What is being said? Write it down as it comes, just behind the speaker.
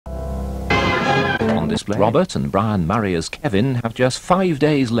display. Robert and Brian Murray as Kevin have just 5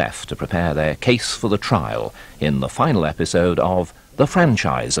 days left to prepare their case for the trial in the final episode of The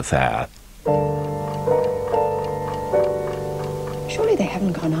Franchise Affair. Surely they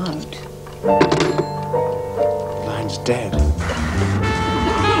haven't gone out. Mine's dead.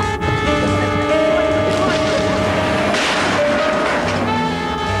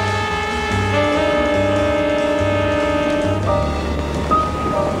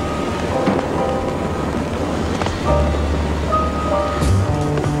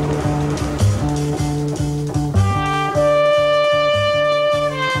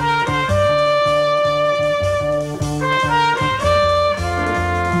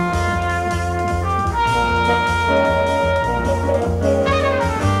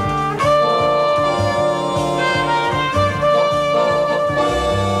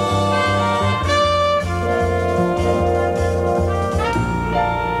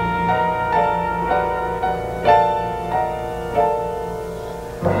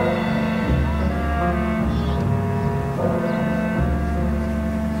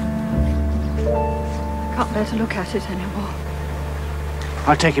 Can't bear to look at it anymore.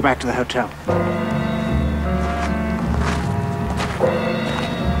 I'll take you back to the hotel.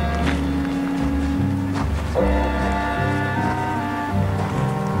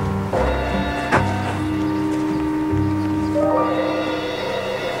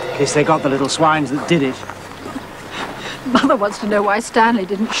 In case they got the little swines that did it. Mother wants to know why Stanley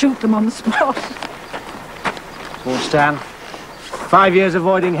didn't shoot them on the spot. Poor Stan. 5 years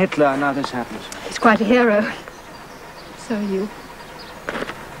avoiding Hitler, and now this happens. He's quite a hero. So are you.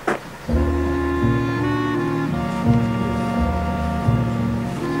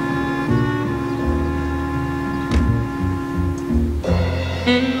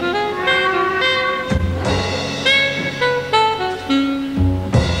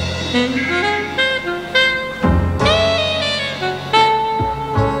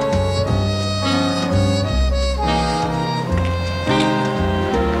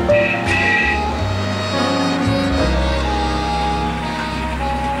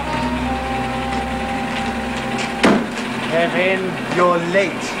 Kevin, you're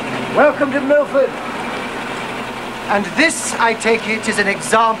late. Welcome to Milford. And this, I take it, is an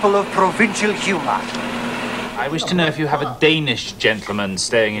example of provincial humour. I wish to know if you have a Danish gentleman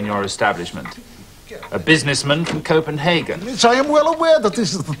staying in your establishment. A businessman from Copenhagen. Yes, I am well aware that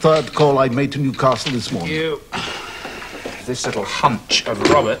this is the third call I made to Newcastle this morning. This little hunch of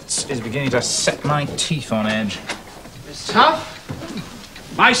Robert's is beginning to set my teeth on edge. It's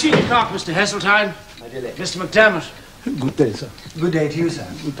tough. My senior clerk, Mr. Heseltine. Mr. McDermott. Good day, sir. Good day to you, sir.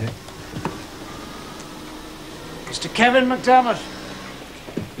 Good day. Mr. Kevin McDermott.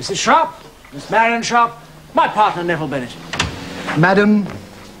 Mrs. Sharp. Miss Marion Sharp. My partner, Neville Bennett. Madam,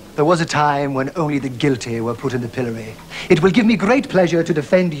 there was a time when only the guilty were put in the pillory. It will give me great pleasure to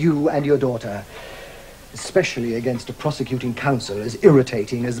defend you and your daughter, especially against a prosecuting counsel as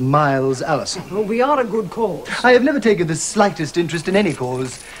irritating as Miles Allison. Well, we are a good cause. I have never taken the slightest interest in any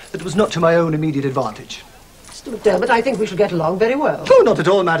cause that was not to my own immediate advantage. Mr. McDermott, I think we shall get along very well. Oh, not at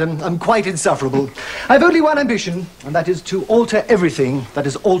all, madam. I'm quite insufferable. I've only one ambition, and that is to alter everything that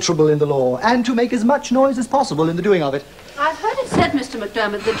is alterable in the law, and to make as much noise as possible in the doing of it. I've heard it said, Mr.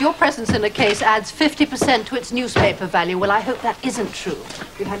 McDermott, that your presence in a case adds 50% to its newspaper value. Well, I hope that isn't true.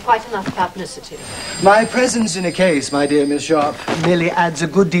 You've had quite enough publicity. My presence in a case, my dear Miss Sharp, merely adds a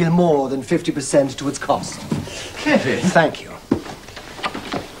good deal more than 50% to its cost. Kevin. Thank you.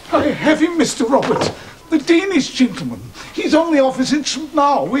 I have him, Mr. Robert. The Danish gentleman. He's on the office instant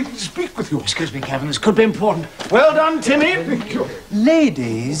now, waiting to speak with you. Excuse me, Kevin. This could be important. Well done, Timmy. Thank you.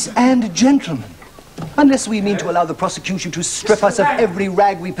 Ladies and gentlemen, unless we mean to allow the prosecution to strip us of every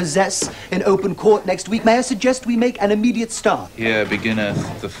rag we possess in open court next week, may I suggest we make an immediate start? Here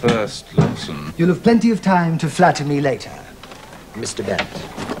beginneth the first lesson. You'll have plenty of time to flatter me later, Mr. Bennett.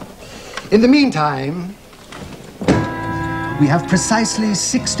 In the meantime, we have precisely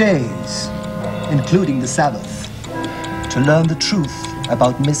 6 days, including the Sabbath, to learn the truth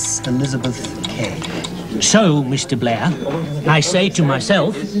about Miss Elizabeth Kay. So, Mr. Blair, I say to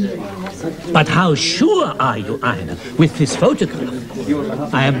myself, but how sure are you, Ina, with this photograph?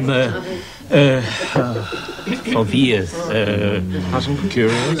 I am, Curious?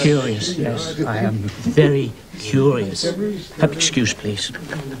 Curious, yes. I am very curious. Excuse, please.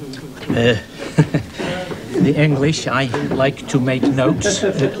 The English, I like to make notes.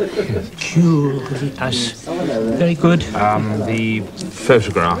 Curious. Very good. The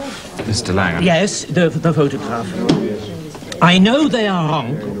photograph, Mr. Langham. Yes, the photograph. I know they are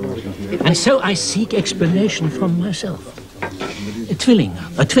wrong, and so I seek explanation from myself. A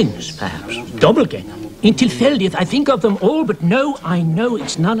twins, perhaps. Doppelganger. In tilfeldighet, I think of them all, but no, I know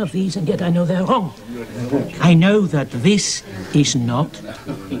it's none of these, and yet I know they're wrong. I know that this is not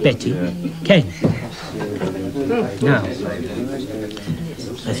Betty Kane. Now,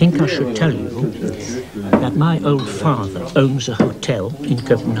 I think I should tell you that my old father owns a hotel in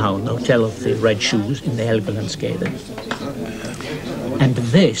Copenhagen, the Hotel of the Red Shoes in the Helgelandsgade. And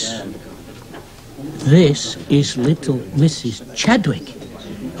this is little Mrs. Chadwick,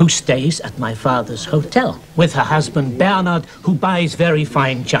 who stays at my father's hotel with her husband Bernard, who buys very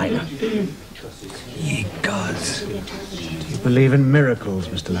fine china. Ye gods. You believe in miracles,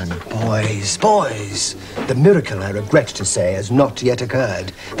 Mr. Langley? Boys. The miracle, I regret to say, has not yet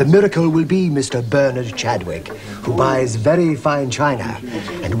occurred. The miracle will be Mr. Bernard Chadwick, who buys very fine china,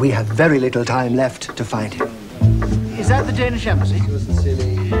 and we have very little time left to find him. Is that the Danish embassy?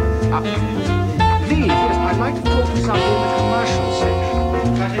 Please, yes, I'd like to talk to somebody in the commercial section.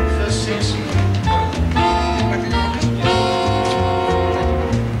 Cut in first 6.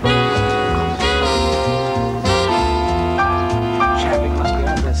 Chadwick must be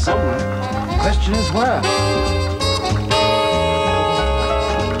out there somewhere. The question is where?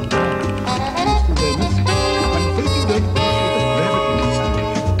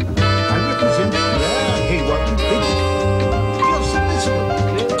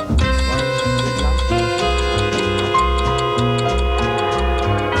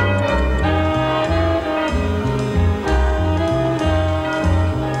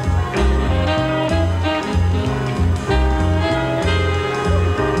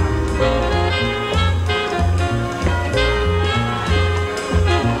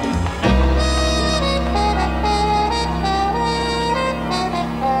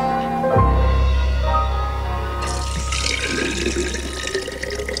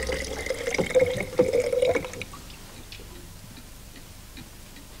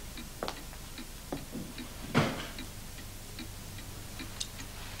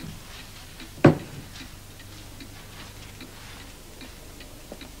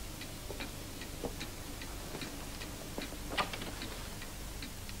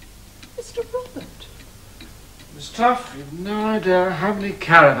 It's tough. You've no idea how many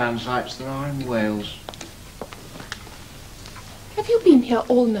caravan sites there are in Wales. Have you been here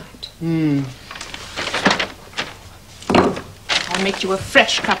all night? I'll make you a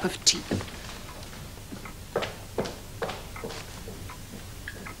fresh cup of tea.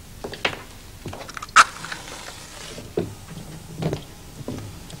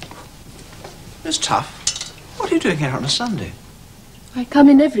 It's tough. What are you doing here on a Sunday? I come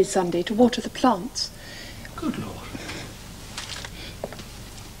in every Sunday to water the plants. Good Lord.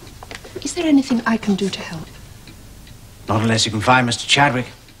 Is there anything I can do to help? Not unless you can find Mr. Chadwick.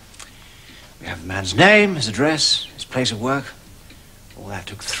 We have the man's name, his address, his place of work. All that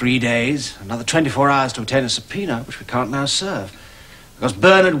took 3 days, another 24 hours to obtain a subpoena, which we can't now serve. Because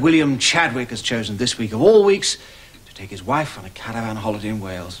Bernard William Chadwick has chosen this week of all weeks to take his wife on a caravan holiday in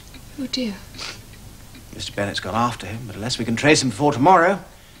Wales. Oh, dear. Mr. Bennett's gone after him, but unless we can trace him before tomorrow,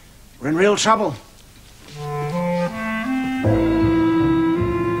 we're in real trouble.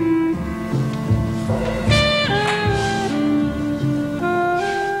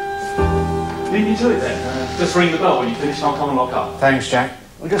 Leave me to it then. Just ring the bell when you finish and I'll come and lock up. Thanks, Jack.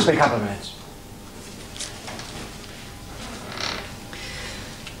 We'll just wait a couple of minutes.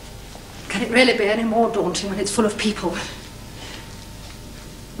 Can it really be any more daunting when it's full of people?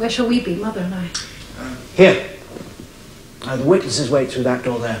 Where shall we be, Mother and I? Here. The witnesses wait through that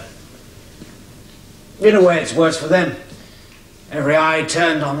door there. In a way, it's worse for them. Every eye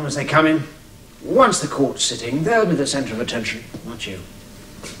turned on them as they come in. Once the court's sitting, they'll be the centre of attention, not you.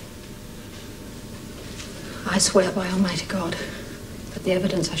 I swear by Almighty God that the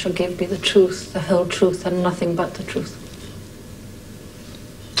evidence I shall give be the truth, the whole truth, and nothing but the truth.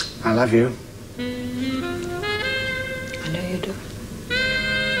 I love you. I know you do.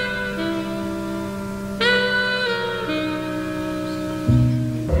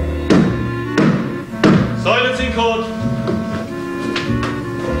 Silence in court.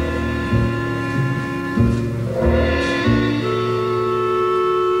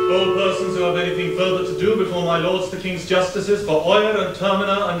 All persons who have anything further to do before my lords the King's Justices for Oyer and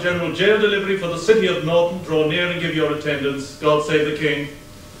Terminer and General Jail Delivery for the City of Norton, draw near and give your attendance. God save the King.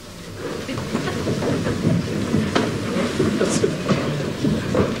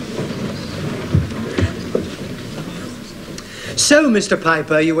 So, Mr.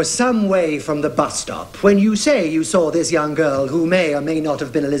 Piper, you were some way from the bus stop when you say you saw this young girl who may or may not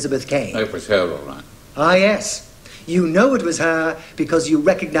have been Elizabeth Kane. It was her, all right. Ah, yes. You know it was her because you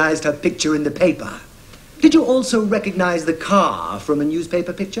recognized her picture in the paper. Did you also recognize the car from a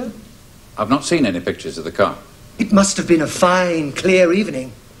newspaper picture? I've not seen any pictures of the car. It must have been a fine, clear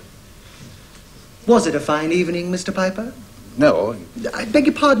evening. Was it a fine evening, Mr. Piper? No. I beg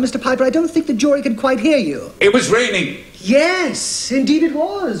your pardon, Mr. Piper. I don't think the jury could quite hear you. It was raining. Yes, indeed it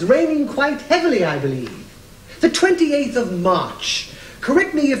was. Raining quite heavily, I believe. The 28th of March.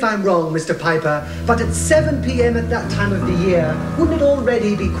 Correct me if I'm wrong, Mr. Piper, but at 7 p.m. at that time of the year, wouldn't it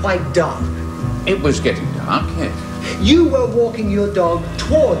already be quite dark? It was getting dark, yes. You were walking your dog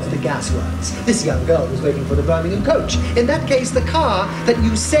towards the gasworks. This young girl was waiting for the Birmingham coach. In that case, the car that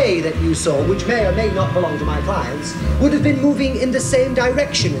you say that you saw, which may or may not belong to my clients, would have been moving in the same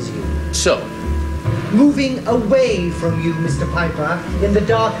direction as you. So? Moving away from you, Mr. Piper, in the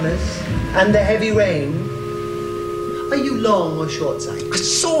darkness and the heavy rain. Are you long or short-sighted? I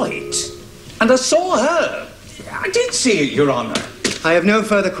saw it. And I saw her. I did see it, Your Honour. I have no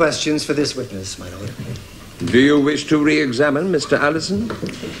further questions for this witness, my lord. Do you wish to re-examine Mr. Allison?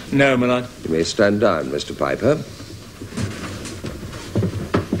 No, my lord. You may stand down, Mr. Piper.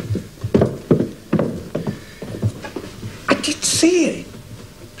 I did see it.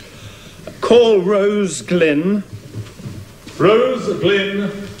 Call Rose Glynn. Rose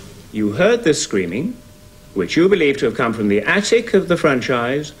Glynn. You heard this screaming, which you believe to have come from the attic of the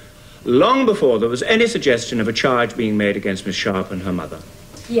franchise, long before there was any suggestion of a charge being made against Miss Sharp and her mother.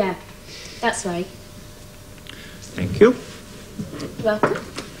 Yeah, that's right. Thank you. Welcome.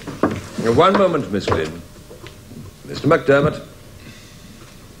 One moment, Miss Glynn. Mr. McDermott.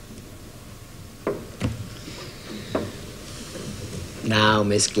 Now,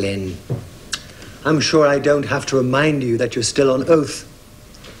 Miss Glynn, I'm sure I don't have to remind you that you're still on oath.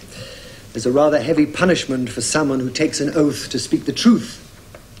 There's a rather heavy punishment for someone who takes an oath to speak the truth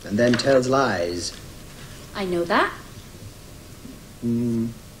and then tells lies. I know that.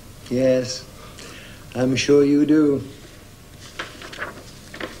 Yes, I'm sure you do.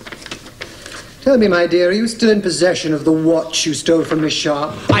 Tell me, my dear, are you still in possession of the watch you stole from Miss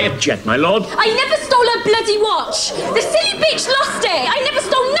Sharp? I object, my lord. I never stole her bloody watch. The silly bitch lost it. I never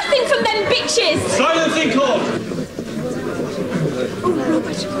stole nothing from them bitches. Silence in court.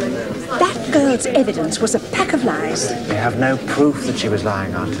 That girl's evidence was a pack of lies. We have no proof that she was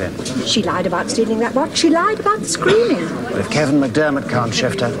lying, Aunt Lynn. She lied about stealing that watch. She lied about the screaming. But if Kevin McDermott can't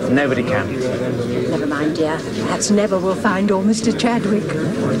shift her, nobody can. Never mind, dear. Perhaps Neville will find old Mr. Chadwick.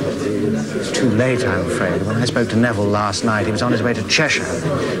 It's too late, I'm afraid. When I spoke to Neville last night, he was on his way to Cheshire.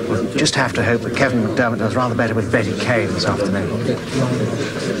 We'll just have to hope that Kevin McDermott does rather better with Betty Kane this afternoon.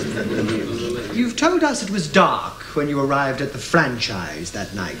 You've told us it was dark when you arrived at the franchise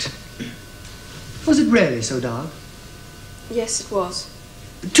that night. Was it really so dark? Yes, it was.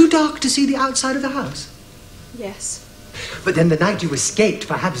 Too dark to see the outside of the house? Yes. But then the night you escaped,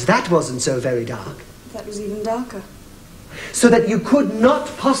 perhaps that wasn't so very dark. That was even darker. So that you could not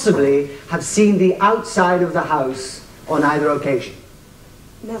possibly have seen the outside of the house on either occasion.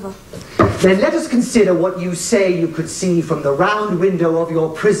 Never. Then let us consider what you say you could see from the round window of your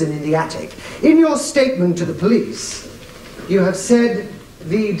prison in the attic. In your statement to the police, you have said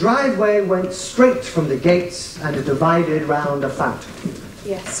the driveway went straight from the gates and divided round a fountain.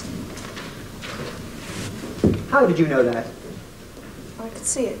 Yes. How did you know that? I could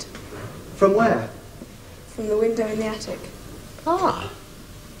see it. From where? From the window in the attic. Ah.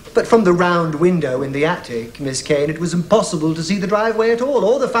 But from the round window in the attic, Miss Kane, it was impossible to see the driveway at all,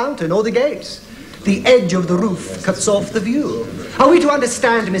 or the fountain, or the gates. The edge of the roof cuts off the view. Are we to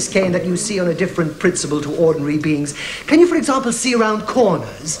understand, Miss Kane, that you see on a different principle to ordinary beings? Can you, for example, see around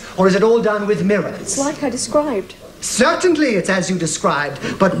corners, or is it all done with mirrors? It's like I described. Certainly it's as you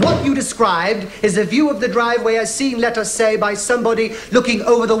described, but what you described is a view of the driveway as seen, let us say, by somebody looking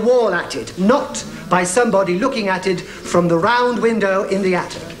over the wall at it, not by somebody looking at it from the round window in the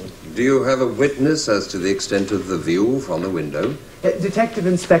attic. Do you have a witness as to the extent of the view from the window? Detective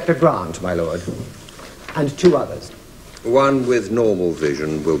Inspector Grant, my lord, and two others. One with normal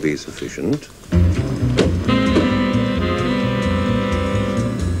vision will be sufficient.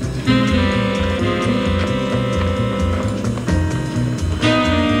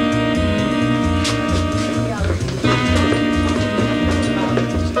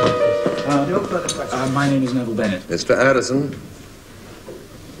 My name is Neville Bennett. Mr. Addison.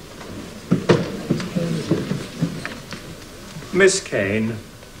 Miss Kane,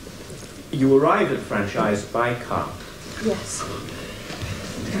 you arrived at the franchise by car. Yes.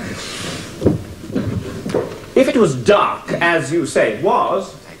 If it was dark, as you say it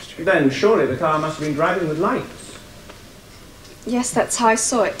was, then surely the car must have been driving with lights. Yes, that's how I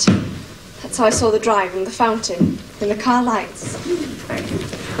saw it. That's how I saw the drive and the fountain and the car lights. Thank you.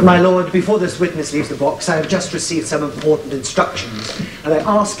 My lord, before this witness leaves the box, I have just received some important instructions. and I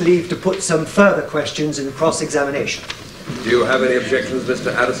ask leave to put some further questions in cross-examination. Do you have any objections,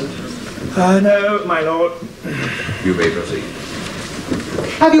 Mr. Addison? No, my lord. You may proceed.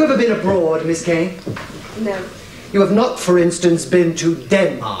 Have you ever been abroad, Miss Kane? No. You have not, for instance, been to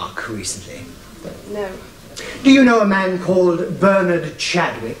Denmark recently? No. Do you know a man called Bernard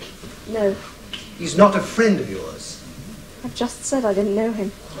Chadwick? No. He's not a friend of yours. I've just said I didn't know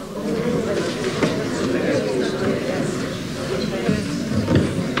him.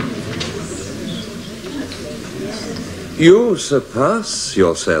 You surpass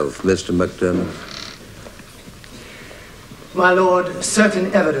yourself, Mr. McDermott. My lord,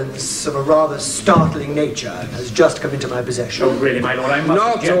 certain evidence of a rather startling nature has just come into my possession. Oh, really, my lord, I must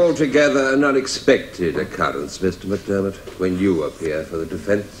Not object. altogether an unexpected occurrence, Mr. McDermott, when you appear for the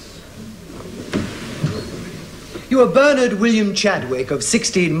defense. You are Bernard William Chadwick of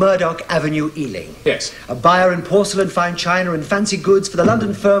 16 Murdoch Avenue, Ealing. Yes. A buyer in porcelain, fine china and fancy goods for the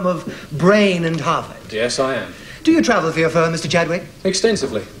London firm of Brain and Harvard. Yes, I am. Do you travel for your firm, Mr. Chadwick?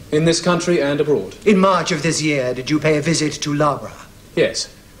 Extensively. In this country and abroad. In March of this year, did you pay a visit to Loughborough? Yes.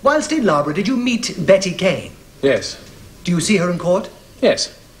 Whilst in Loughborough, did you meet Betty Kane? Yes. Do you see her in court?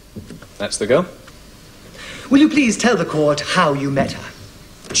 Yes. That's the girl. Will you please tell the court how you met her?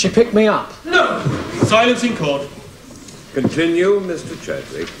 She picked me up. No! Silence in court. Continue, Mr.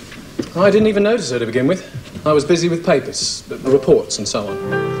 Chadwick. I didn't even notice her to begin with. I was busy with papers, reports and so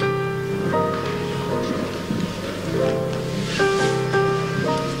on.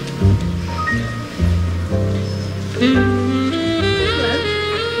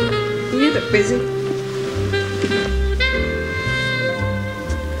 You look busy.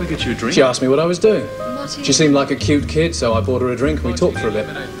 We'll get you a drink. She asked me what I was doing. What She seemed like a cute kid, so I bought her a drink and we talked for a bit.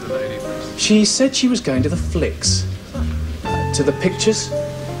 She said she was going to the flicks. To the pictures.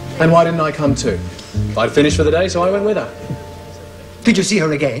 And why didn't I come too? I'd finished for the day, so I went with her. Did you see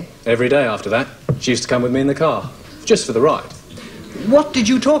her again? Every day after that. She used to come with me in the car. Just for the ride. What did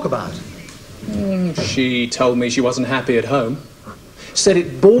you talk about? She told me she wasn't happy at home. Said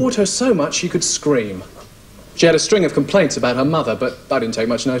it bored her so much she could scream. She had a string of complaints about her mother, but I didn't take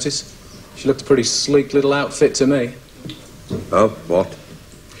much notice. She looked a pretty sleek little outfit to me. Oh, what?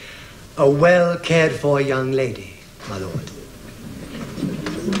 A well-cared-for young lady, my lord.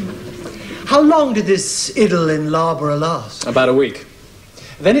 How long did this idyll in Loughborough last? About a week.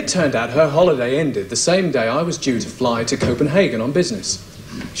 Then it turned out her holiday ended the same day I was due to fly to Copenhagen on business.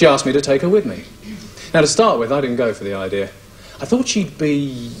 She asked me to take her with me. Now, to start with, I didn't go for the idea. I thought she'd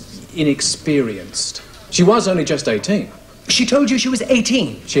be inexperienced. She was only just 18. She told you she was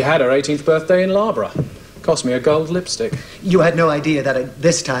 18? She had her 18th birthday in Loughborough. Cost me a gold lipstick. You had no idea that at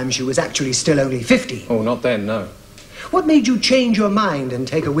this time she was actually still only 50? Oh, not then, no. What made you change your mind and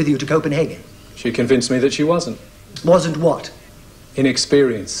take her with you to Copenhagen? She convinced me that she wasn't. Wasn't what?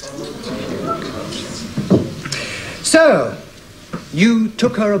 Inexperienced. So, you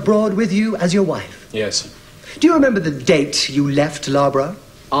took her abroad with you as your wife? Yes. Do you remember the date you left Loughborough?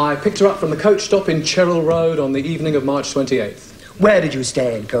 I picked her up from the coach stop in Cheryl Road on the evening of March 28th. Where did you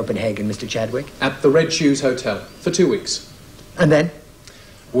stay in Copenhagen, Mr. Chadwick? At the Red Shoes Hotel for 2 weeks. And then?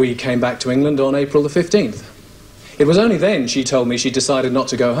 We came back to England on April the 15th. It was only then she told me she decided not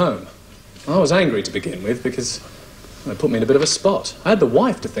to go home. I was angry to begin with because it put me in a bit of a spot. I had the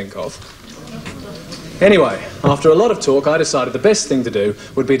wife to think of. Anyway, after a lot of talk, I decided the best thing to do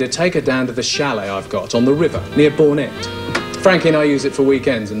would be to take her down to the chalet I've got on the river near Bournet. Frankie and I use it for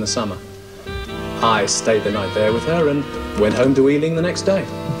weekends in the summer. I stayed the night there with her and went home to Ealing the next day.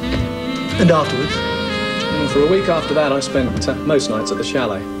 And afterwards? And for a week after that, I spent most nights at the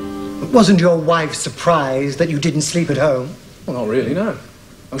chalet. Wasn't your wife surprised that you didn't sleep at home? Well, not really, no.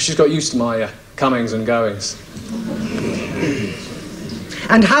 Oh, she's got used to my comings and goings.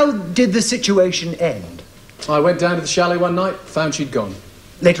 And how did the situation end? I went down to the chalet one night, found she'd gone.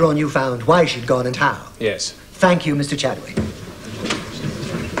 Later on you found why she'd gone and how? Yes. Thank you, Mr. Chadwick.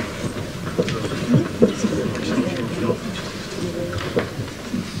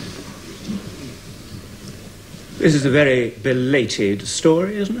 This is a very belated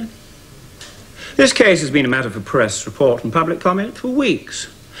story, isn't it? This case has been a matter for press report and public comment for weeks.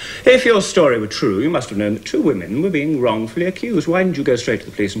 If your story were true, you must have known that 2 women were being wrongfully accused. Why didn't you go straight to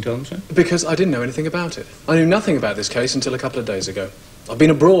the police and tell them so? Because I didn't know anything about it. I knew nothing about this case until a couple of days ago. I've been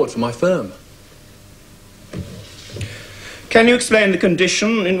abroad for my firm. Can you explain the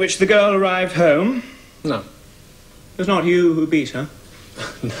condition in which the girl arrived home? No. It was not you who beat her?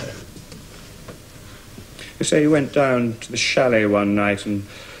 No. You say you went down to the chalet one night and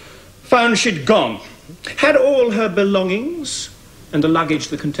found she'd gone. Had all her belongings and the luggage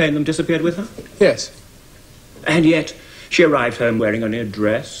that contained them disappeared with her? Yes. And yet, She arrived home wearing only a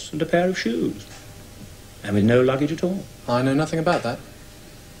dress and a pair of shoes. And with no luggage at all. I know nothing about that.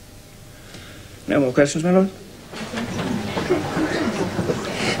 No more questions, my lord?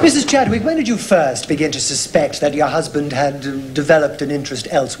 Mrs. Chadwick, when did you first begin to suspect that your husband had developed an interest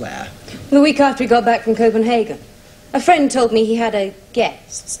elsewhere? The week after he got back from Copenhagen. A friend told me he had a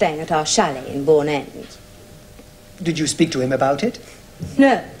guest staying at our chalet in Bourne End. Did you speak to him about it?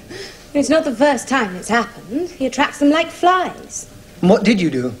 No. It's not the first time it's happened. He attracts them like flies. What did you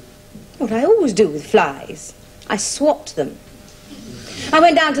do? What I always do with flies. I swat them. I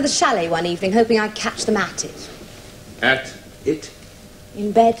went down to the chalet one evening, hoping I'd catch them at it. At it?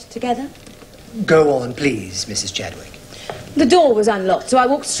 In bed together. Go on, please, Mrs. Chadwick. The door was unlocked, so I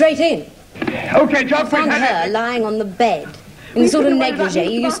walked straight in. Okay, John. I found her lying on the bed, in the sort of negligee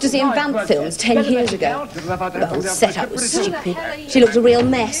you used to see in vamp films 10 years ago. The whole setup was stupid. She looked a real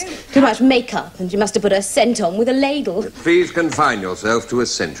mess. Too much makeup, and she must have put her scent on with a ladle. Please confine yourself to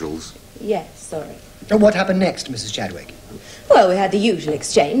essentials. Yes, sorry. And what happened next, Mrs. Chadwick? Well, we had the usual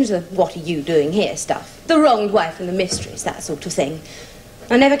exchange, the what are you doing here stuff. The wronged wife and the mistress, that sort of thing.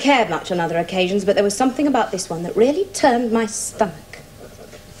 I never cared much on other occasions, but there was something about this one that really turned my stomach.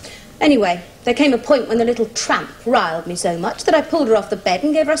 Anyway, there came a point when the little tramp riled me so much that I pulled her off the bed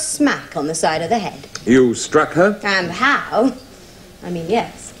and gave her a smack on the side of the head. You struck her? And how? I mean,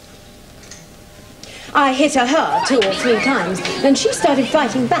 yes. I hit her hard 2 or 3 times, then she started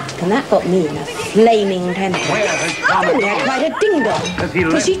fighting back, and that got me in a flaming temper. I only had quite a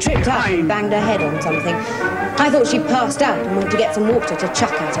ding-dong, for she tripped up and banged her head on something. I thought she'd passed out and went to get some water to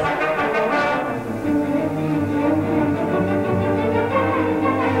chuck at her.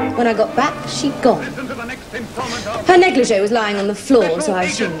 When I got back, she'd gone. Her negligee was lying on the floor, so I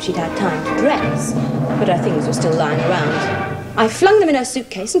assumed she'd had time to dress. But her things were still lying around. I flung them in her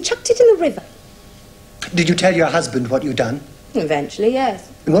suitcase and chucked it in the river. Did you tell your husband what you'd done? Eventually,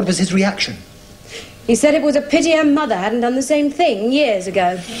 yes. And what was his reaction? He said it was a pity her mother hadn't done the same thing years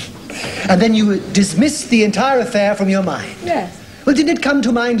ago. And then you dismissed the entire affair from your mind? Yes. Well, did it come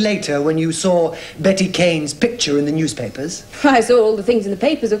to mind later when you saw Betty Kane's picture in the newspapers? I saw all the things in the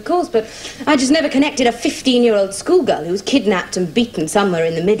papers, of course, but I just never connected a 15-year-old schoolgirl who was kidnapped and beaten somewhere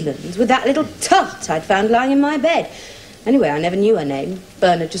in the Midlands with that little tot I'd found lying in my bed. Anyway, I never knew her name.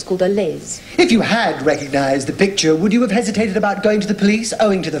 Bernard just called her Liz. If you had recognized the picture, would you have hesitated about going to the police,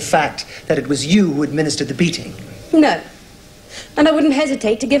 owing to the fact that it was you who administered the beating? No. And I wouldn't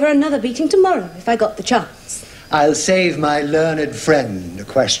hesitate to give her another beating tomorrow if I got the chance. I'll save my learned friend a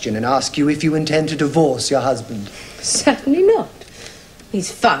question and ask you if you intend to divorce your husband. Certainly not.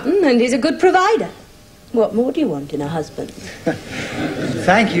 He's fun and he's a good provider. What more do you want in a husband?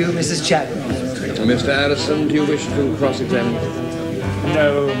 Thank you, Mrs. Chadwick. Mr. Addison, do you wish to cross-examine?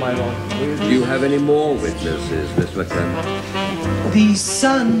 No, my lord. Do you have any more witnesses, Mr. McClellan? The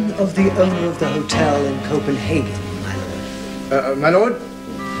son of the owner of the hotel in Copenhagen, My lord,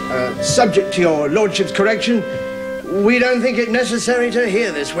 subject to your lordship's correction, we don't think it necessary to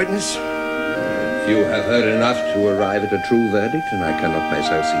hear this witness. You have heard enough to arrive at a true verdict, and I cannot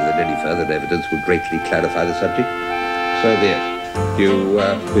myself see that any further evidence would greatly clarify the subject. So be it. Do you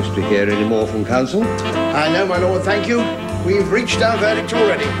wish to hear any more from counsel? No, my lord, thank you. We've reached our verdict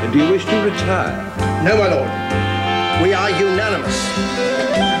already. Do you wish to retire? No, my lord. We are unanimous.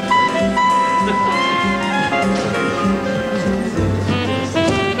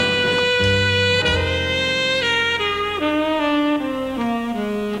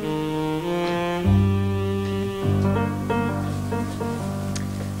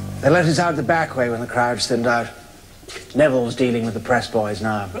 They let us out the back way when the crowd's thinned out. Neville's dealing with the press boys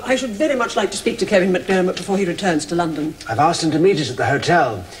now. Well, I should very much like to speak to Kevin McDermott before he returns to London. I've asked him to meet us at the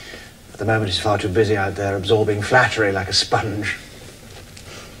hotel. At the moment, he's far too busy out there absorbing flattery like a sponge.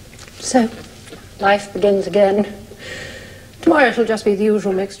 So, life begins again. Tomorrow it'll just be the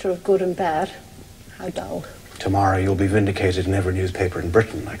usual mixture of good and bad. How dull. Tomorrow you'll be vindicated in every newspaper in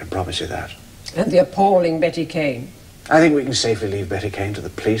Britain, I can promise you that. And the appalling Betty Kane. I think we can safely leave Betty Kane to the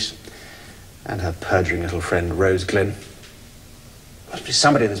police. And her perjuring little friend, Rose Glynn. Must be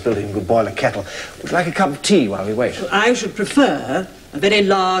somebody in this building who could boil a kettle. Would you like a cup of tea while we wait? Well, I should prefer a very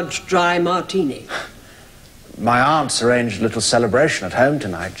large, dry martini. My aunt's arranged a little celebration at home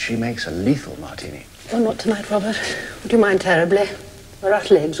tonight. She makes a lethal martini. Oh, not tonight, Robert. Would you mind terribly? We're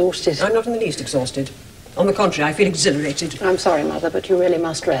utterly exhausted. I'm not in the least exhausted. On the contrary, I feel exhilarated. I'm sorry, Mother, but you really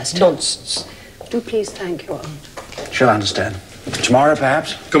must rest. Nonsense. Do please thank your aunt. She'll understand. Tomorrow,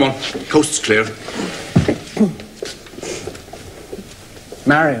 perhaps? Come on. Coast's clear.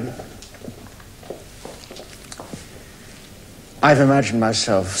 Marion. I've imagined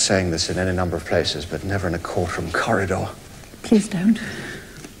myself saying this in any number of places, but never in a courtroom corridor. Please don't.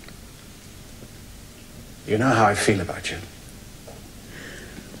 You know how I feel about you.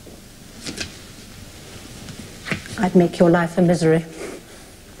 I'd make your life a misery.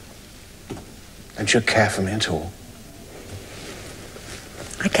 Don't you care for me at all?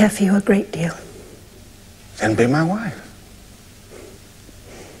 I care for you a great deal. Then be my wife.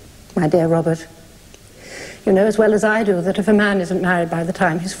 My dear Robert, you know as well as I do that if a man isn't married by the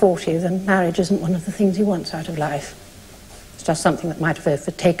time he's 40, then marriage isn't one of the things he wants out of life. It's just something that might have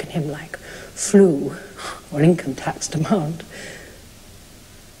overtaken him, like flu or income tax demand.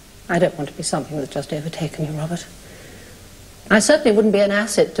 I don't want to be something that's just overtaken you, Robert. I certainly wouldn't be an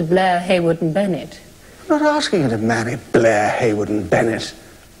asset to Blair, Haywood and Bennett. I'm not asking you to marry Blair, Haywood and Bennett.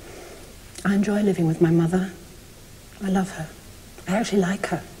 I enjoy living with my mother. I love her. I actually like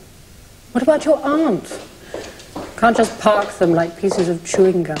her. What about your aunt? Can't just park them like pieces of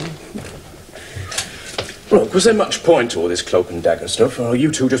chewing gum. Look, was there much point to all this cloak and dagger stuff, or are you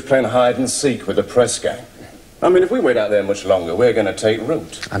two just playing hide and seek with the press gang? I mean, if we wait out there much longer, we're going to take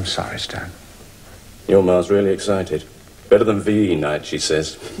root. I'm sorry, Stan. Your ma's really excited. Better than VE night, she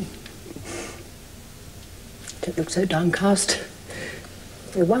says. Don't look so downcast.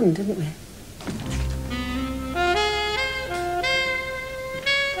 We won, didn't we?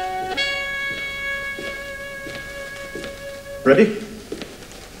 Ready?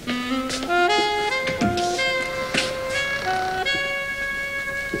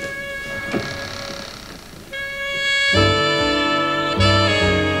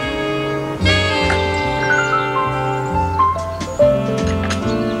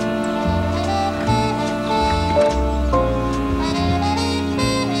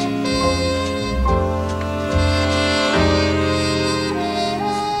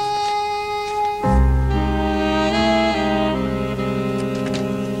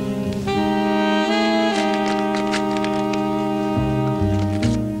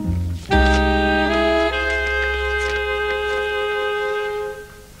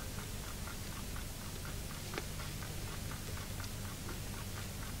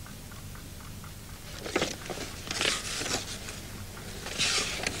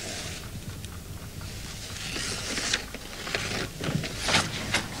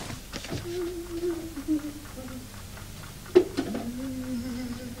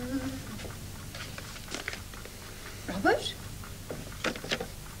 Robert?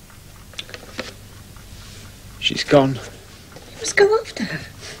 She's gone. You must go after her.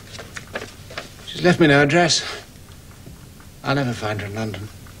 She's left me no address. I'll never find her in London.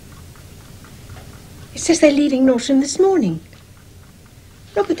 It says they're leaving Norton this morning.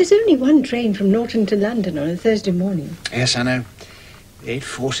 Robert, there's only one train from Norton to London on a Thursday morning. Yes, I know.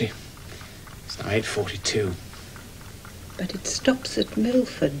 8:40. It's now 8:42. But it stops at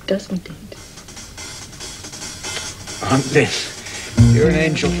Milford, doesn't it? Aunt Liz, you're an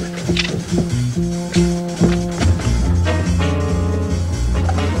angel.